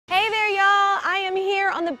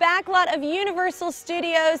on the back lot of Universal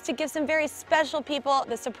Studios to give some very special people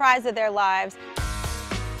the surprise of their lives.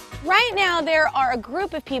 Right now, there are a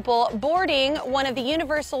group of people boarding one of the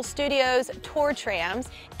Universal Studios tour trams,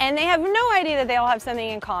 and they have no idea that they all have something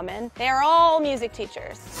in common. They are all music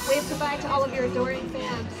teachers. Wave goodbye to all of your adoring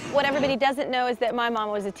fans. What everybody doesn't know is that my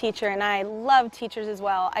mom was a teacher, and I love teachers as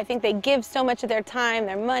well. I think they give so much of their time,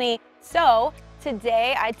 their money. So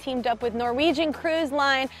today, I teamed up with Norwegian Cruise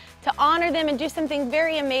Line to honor them and do something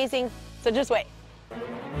very amazing. So just wait.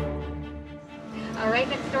 Right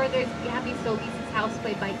next door, there's Gabby Solis's house,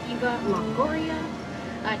 played by Eva Longoria.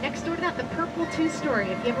 Next door to that, the Purple Two-Story.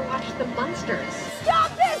 Have you ever watched The Munsters?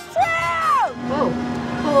 Stop this tram! Whoa.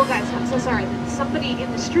 Oh, guys, I'm so sorry. Somebody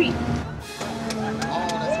in the street. Oh,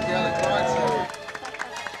 that's Kelly Clarkson.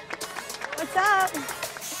 What's up?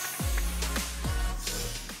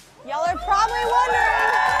 Y'all are probably wondering,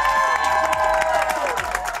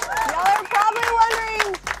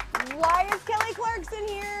 why is Kelly Clarkson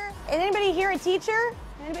here? Is anybody here a teacher?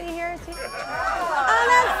 Anybody here a teacher? Oh,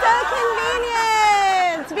 that's so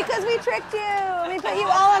convenient! Because we tricked you. We put you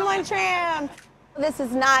all on one tram. This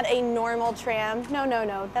is not a normal tram. No, no,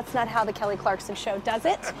 no. That's not how the Kelly Clarkson Show does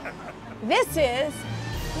it. This is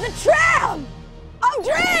the Tram of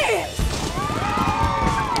Dreams!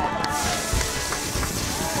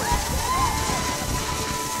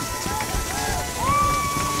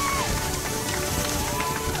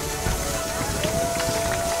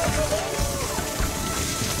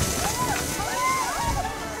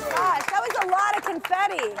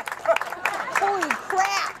 Confetti. Holy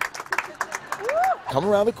crap. Come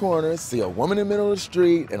around the corner, see a woman in the middle of the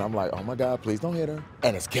street, and I'm like, oh my God, please don't hit her.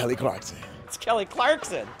 And it's Kelly Clarkson. It's Kelly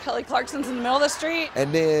Clarkson. Kelly Clarkson's in the middle of the street.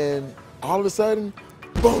 And then all of a sudden,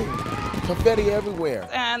 boom, confetti everywhere.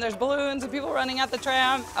 And there's balloons and people running at the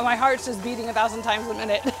tram. And my heart's just beating 1,000 times a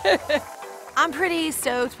minute. I'm pretty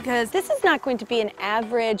stoked because this is not going to be an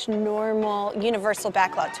average, normal, Universal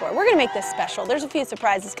backlot tour. We're going to make this special. There's a few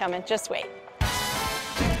surprises coming. Just wait.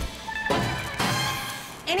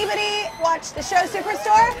 Anybody watch the show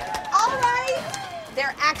Superstore? All right.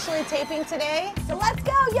 They're actually taping today. So let's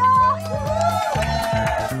go, y'all.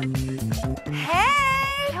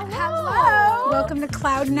 Hey. Hello. Welcome to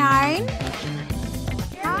Cloud 9.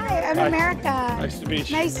 Hi, I'm America. Nice to meet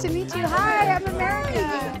you. Nice to meet you. Hi, I'm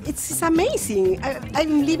America. It's amazing.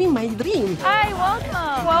 I'm living my dream. Hi,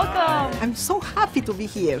 welcome. Welcome. I'm so happy to be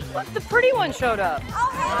here. Look, the pretty one showed up. Oh,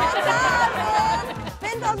 hey, what's up,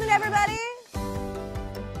 Ben Belson, everybody.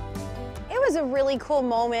 It was a really cool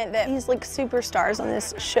moment that these like superstars on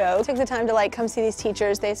this show took the time to like come see these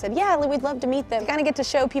teachers. They said, yeah, we'd love to meet them. Kind of get to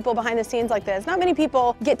show people behind the scenes like this. Not many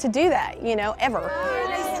people get to do that, you know, ever.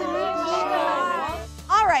 Nice to meet you.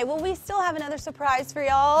 All right, well, we still have another surprise for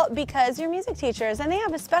y'all because you're music teachers and they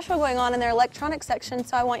have a special going on in their electronics section,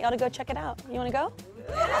 so I want y'all to go check it out. You want to go?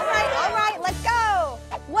 All right, let's go.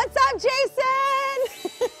 What's up,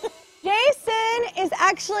 Jason? Jason is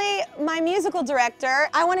actually my musical director.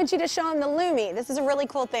 I wanted you to show him the Lumi. This is a really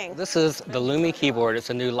cool thing. This is the Lumi keyboard. It's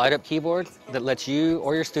a new light-up keyboard that lets you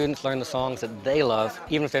or your students learn the songs that they love,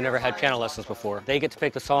 even if they've never had piano lessons before. They get to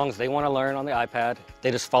pick the songs they want to learn on the iPad. They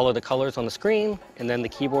just follow the colors on the screen, and then the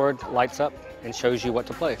keyboard lights up and shows you what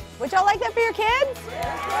to play. Would y'all like that for your kids?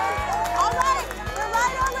 All right, we're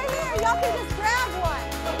right over here. Y'all can just grab one.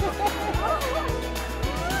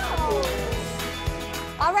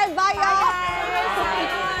 All right, bye, y'all.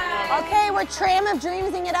 Okay, we're Tram of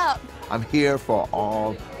Dreamsing it up. I'm here for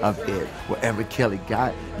all of it. Whatever Kelly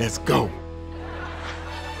got, let's go.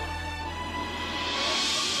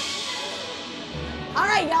 All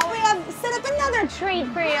right, y'all, we have set up another treat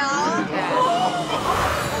for y'all.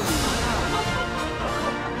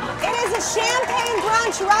 It is a champagne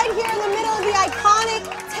brunch right here in the middle of the iconic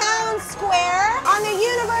town square on the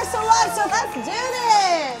Universal lot, so let's do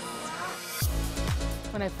this.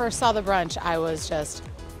 When I first saw the brunch, I was just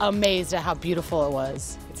amazed at how beautiful it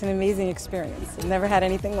was. It's an amazing experience. I've never had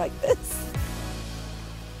anything like this.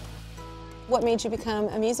 What made you become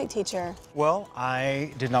a music teacher? Well,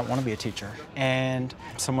 I did not want to be a teacher. And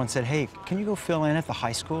someone said, hey, can you go fill in at the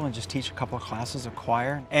high school and just teach a couple of classes of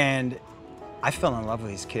choir? And I fell in love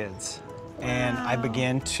with these kids. And I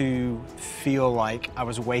began to feel like I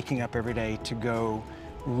was waking up every day to go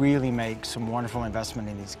really make some wonderful investment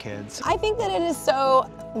in these kids. I think that it is so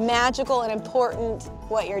magical and important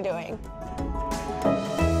what you're doing.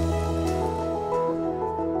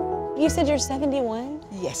 You said you're 71?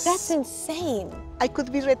 Yes. That's insane. I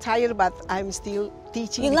could be retired, but I'm still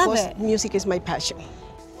teaching You love because it. music is my passion.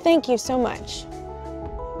 Thank you so much.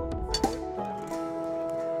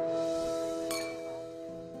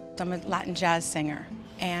 I'm a Latin jazz singer,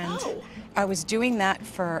 And I was doing that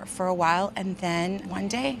for a while, and then one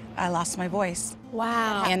day I lost my voice.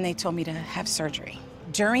 Wow. And they told me to have surgery.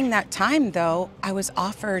 During that time, though, I was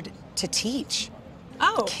offered to teach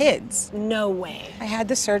kids. No way. I had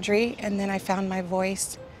the surgery, and then I found my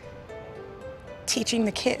voice teaching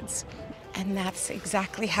the kids. And that's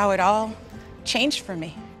exactly how it all changed for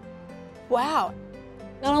me. Wow.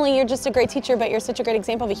 Not only you're just a great teacher, but you're such a great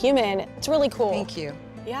example of a human. It's really cool. Thank you.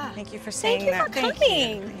 Yeah. Thank you for saying that. Thank you for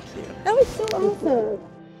coming. Thank you. That was so awesome.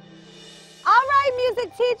 All right,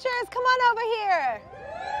 music teachers, come on over here.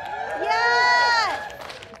 Yeah.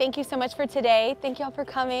 Thank you so much for today. Thank y'all for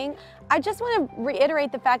coming. I just want to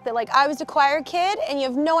reiterate the fact that, like, I was a choir kid, and you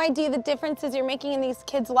have no idea the differences you're making in these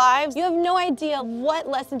kids' lives. You have no idea what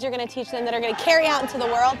lessons you're going to teach them that are going to carry out into the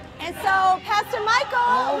world. And so, Pastor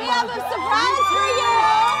Michael, we have a surprise for you.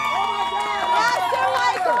 Pastor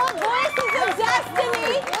Michael, Voices of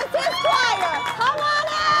Destiny, with his choir. Come on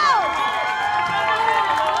out.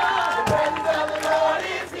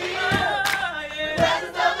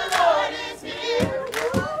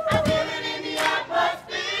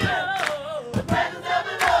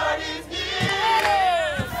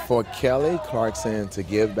 For Kelly Clarkson to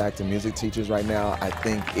give back to music teachers right now, I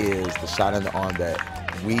think is the shot in the arm that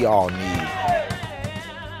we all need. That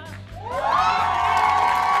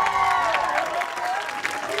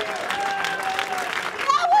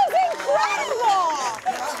was incredible!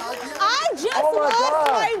 I just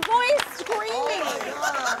lost my voice screaming.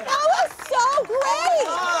 That was so great!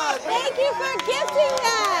 Thank you for gifting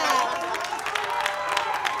that.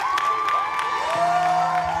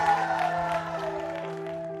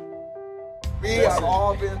 We have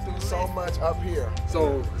all been through so much up here.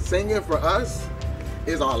 So singing for us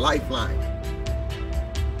is our lifeline.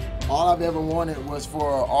 All I've ever wanted was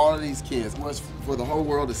for all of these kids, was for the whole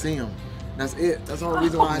world to see them. That's it. That's the whole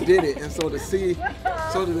reason why I did it. And so to see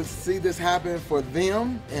this happen for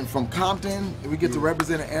them, and from Compton, we get to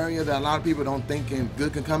represent an area that a lot of people don't think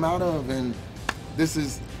good can come out of. And this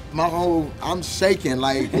is my whole, I'm shaking,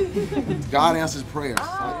 like God answers prayers. So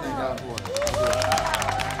I thank God for it.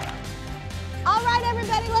 All right,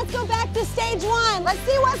 everybody, let's go back to stage one. Let's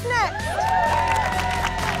see what's next.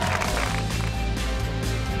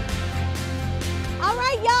 All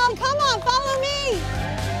right, y'all, come on, follow me.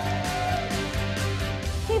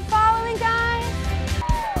 Keep following, guys.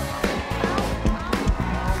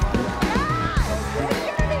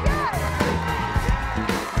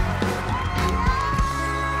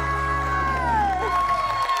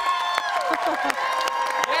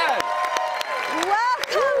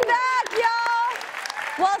 Welcome back, y'all.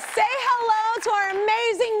 Well, say hello to our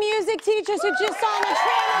amazing music teachers who just saw on the Tram.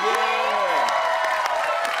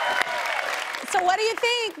 So what do you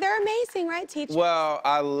think? They're amazing, right, teachers? Well,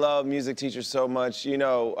 I love music teachers so much. You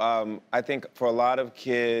know, I think for a lot of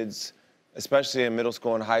kids, especially in middle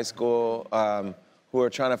school and high school, who are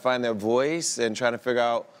trying to find their voice and trying to figure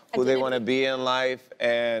out who they want to be in life,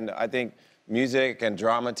 and I think music and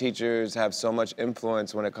drama teachers have so much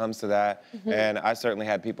influence when it comes to that. And I certainly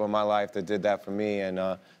had people in my life that did that for me, and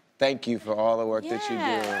thank you for all the work that you do.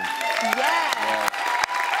 Yeah.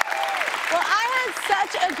 Well, I had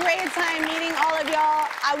such a great time meeting all of y'all.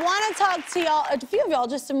 I want to talk to y'all, a few of y'all,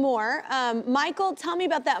 just some more. Michael, tell me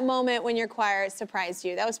about that moment when your choir surprised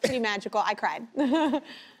you. That was pretty magical. I cried.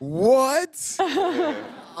 What?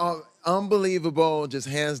 Unbelievable, just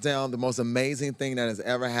hands down, the most amazing thing that has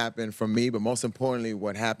ever happened for me, but most importantly,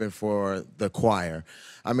 what happened for the choir.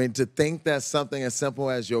 I mean, to think that something as simple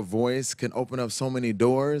as your voice can open up so many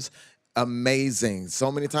doors, amazing.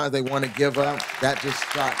 So many times they want to give up, that just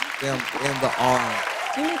struck them in the arm.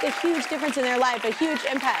 You make a huge difference in their life, a huge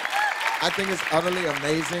impact. I think it's utterly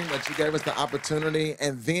amazing that you gave us the opportunity,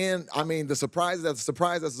 and then, I mean, the surprises, that's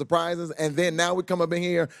surprises, that's surprises, and then now we come up in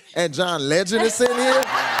here and John Legend is sitting here.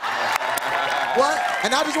 What?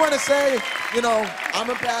 And I just want to say, you know, I'm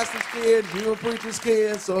a pastor's kid, you're a preacher's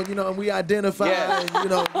kid, so, you know, we identify and, you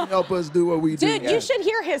know, you help us do what we do. Dude, you should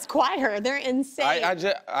hear his choir. They're insane.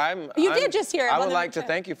 You did just hear it. I would like to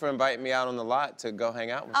thank you for inviting me out on the lot to go hang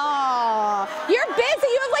out with them. Oh, you're busy.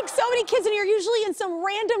 You have like so many kids, and you're usually in some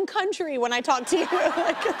random country when I talk to you.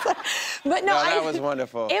 But no, that was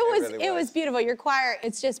wonderful. It was beautiful. Your choir,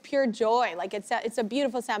 it's just pure joy. Like it's a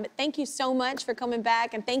beautiful sound. But thank you so much for coming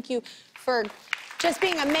back, and thank you for just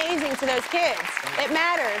being amazing to those kids. It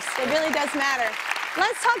matters. It really does matter.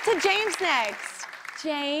 Let's talk to James next.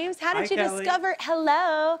 James. How did Hi, you Kelly. discover?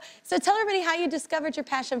 Hello. So tell everybody how you discovered your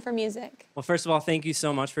passion for music. Well, first of all, thank you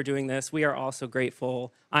so much for doing this. We are all so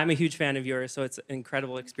grateful. I'm a huge fan of yours, so it's an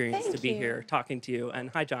incredible experience to be here talking to you. And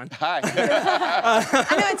hi, John. Hi.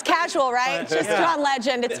 I know it's casual, right? Just John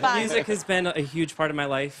Legend. It's fine. Music has been a huge part of my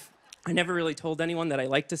life. I never really told anyone that I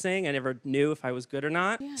liked to sing. I never knew if I was good or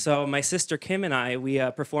not. Yeah. So my sister Kim and I, we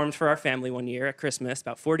performed for our family one year at Christmas,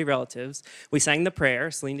 about 40 relatives. We sang The Prayer,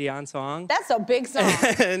 Celine Dion song. That's a big song.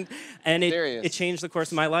 and it changed the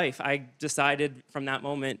course of my life. I decided from that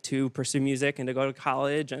moment to pursue music and to go to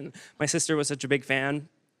college. And my sister was such a big fan.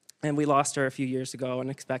 And we lost her a few years ago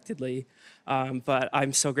unexpectedly. But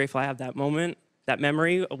I'm so grateful I have that moment, that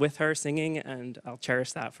memory with her singing, and I'll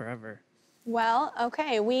cherish that forever. Well,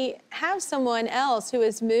 okay, we have someone else who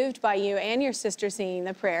is moved by you and your sister singing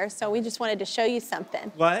The Prayer, so we just wanted to show you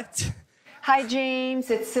something. What? Hi, James.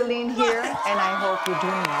 It's Celine here, and I hope you're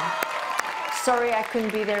doing well. Sorry I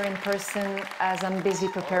couldn't be there in person as I'm busy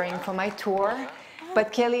preparing for my tour,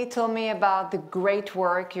 but Kelly told me about the great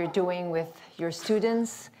work you're doing with your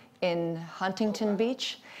students in Huntington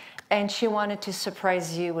Beach, and she wanted to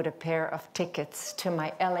surprise you with a pair of tickets to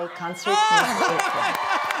my LA concert next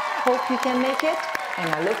April. Hope you can make it, and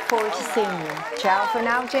I look forward to seeing you. Ciao for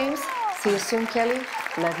now, James. See you soon, Kelly.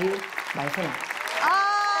 Love you. Bye for now.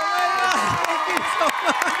 Thank you so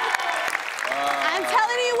much. I'm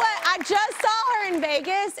telling you what, I just saw her in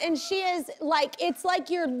Vegas, and she is like, it's like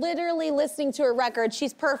you're literally listening to a record.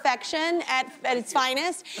 She's perfection at its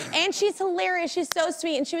finest, and she's hilarious. She's so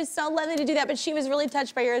sweet, and she was so lovely to do that, but she was really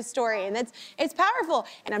touched by your story, and it's powerful.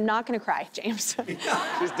 And I'm not gonna cry, James.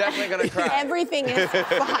 She's definitely gonna cry. Everything is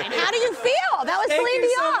fine. How do you feel? That was Celine Dion. Thank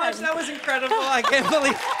you so much. That was incredible. I can't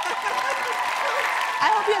believe it.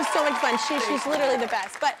 I hope you have so much fun. She's literally the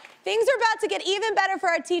best. But things are about to get even better for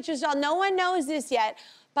our teachers, y'all. No one knows this yet,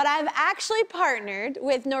 but I've actually partnered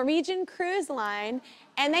with Norwegian Cruise Line,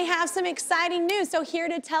 and they have some exciting news. So here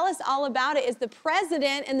to tell us all about it is the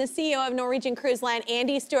president and the CEO of Norwegian Cruise Line,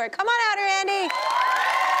 Andy Stewart. Come on out here, Andy.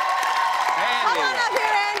 Come on up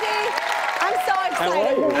here, Andy. I'm so excited. How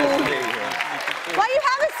are you? Nice to be here. Well, you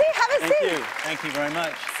have a seat. Have a seat. Thank you. Thank you very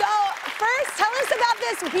much. So first, tell us about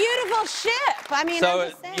this beautiful ship. I mean,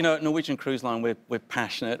 so, you know, at Norwegian Cruise Line, we're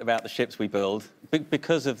passionate about the ships we build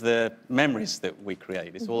because of the memories that we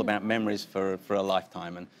create. It's all about memories for a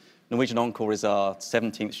lifetime. And Norwegian Encore is our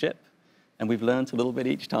 17th ship, and we've learned a little bit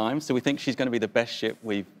each time. So we think she's going to be the best ship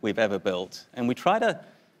we've ever built. And we try to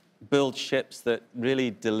build ships that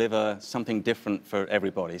really deliver something different for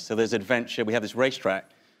everybody. So there's adventure. We have this racetrack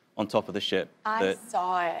on top of the ship. I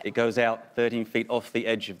saw it. It goes out 13 feet off the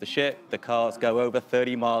edge of the ship. The cars go over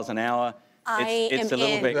 30 miles an hour. It's a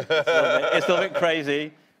little bit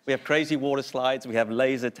crazy. We have crazy water slides. We have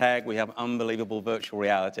laser tag. We have unbelievable virtual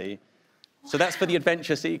reality. So that's for the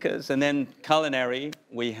adventure seekers. And then culinary,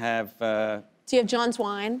 we have... Do you have John's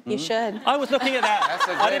wine? You should. I was looking at that. That's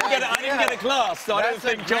a I great didn't get a glass, so I don't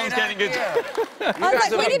think John's getting good. I was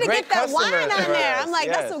like, we need to get that wine on there. I'm like,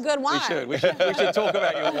 that's some good wine. We should talk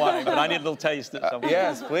about your wine, but I need a little taste at some point.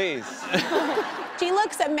 Yes, please. She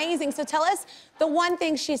looks amazing. So tell us the one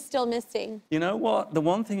thing she's still missing. You know what? The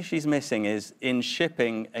one thing she's missing is, in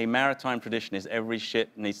shipping, a maritime tradition is every ship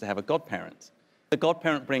needs to have a godparent. The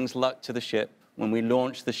godparent brings luck to the ship. When we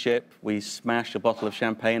launch the ship, we smash a bottle of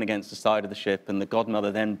champagne against the side of the ship, and the godmother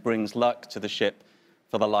then brings luck to the ship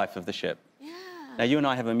for the life of the ship. Yeah. Now, you and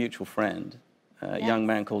I have a mutual friend, a young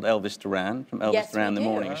man called Elvis Duran from Elvis Duran, The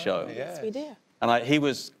Morning Show. Yes, we do. And he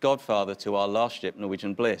was godfather to our last ship,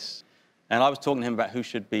 Norwegian Bliss. And I was talking to him about who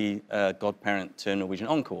should be godparent to Norwegian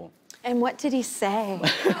Encore. And what did he say?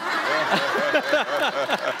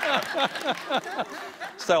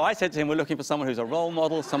 So I said to him, we're looking for someone who's a role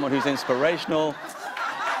model, someone who's inspirational.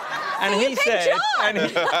 And he said,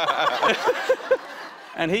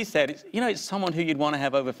 and he said, you know, it's someone who you'd want to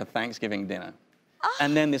have over for Thanksgiving dinner.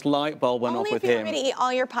 And then this light bulb went off with him. Only if you want me to eat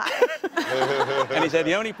all your pie. And he said,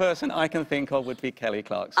 the only person I can think of would be Kelly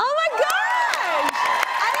Clarkson. Oh my gosh!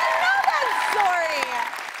 I didn't know that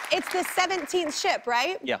story. It's the 17th ship,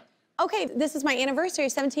 right? Yeah. Okay, this is my anniversary,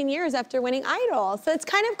 17 years after winning Idol. So it's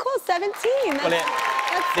kind of cool, 17.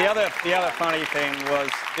 The other funny thing was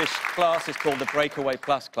this class is called the Breakaway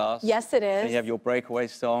Plus class. Yes, it is. And you have your Breakaway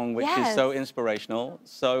song, which is so inspirational.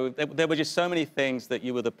 So there were just so many things that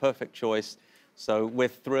you were the perfect choice. So we're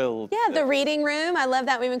thrilled. Yeah, the reading room. I love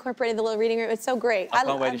that we've incorporated the little reading room. It's so great. I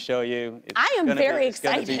can't wait to show you. I am very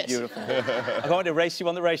excited. It's going to be beautiful. I can't wait to race you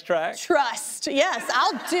on the racetrack. Trust. Yes,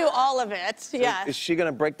 I'll do all of it. So yeah. Is she going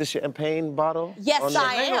to break the champagne bottle? Yes,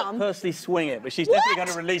 I am. Not personally swing it, but she's definitely going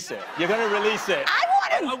to release it. You're going to release it. I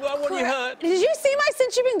want to I want you hurt. Did you see my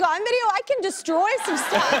Since You've Been Gone video? I can destroy some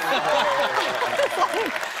stuff.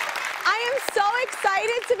 I am so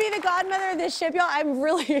excited to be the godmother of this ship, y'all. I'm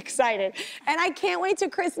really excited. And I can't wait to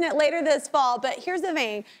christen it later this fall. But here's the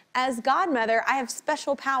thing. As godmother, I have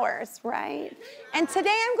special powers, right? And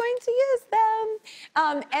today I'm going to use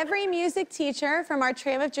them. Every music teacher from our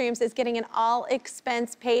Tram of Dreams is getting an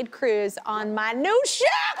all-expense paid cruise on my new ship!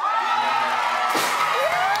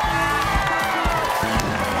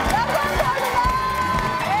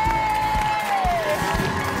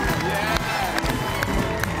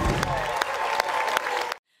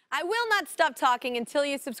 I will not stop talking until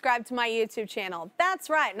you subscribe to my YouTube channel.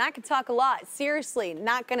 That's right, and I can talk a lot. Seriously,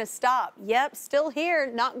 not gonna stop. Yep, still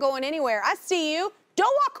here, not going anywhere. I see you.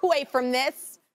 Don't walk away from this.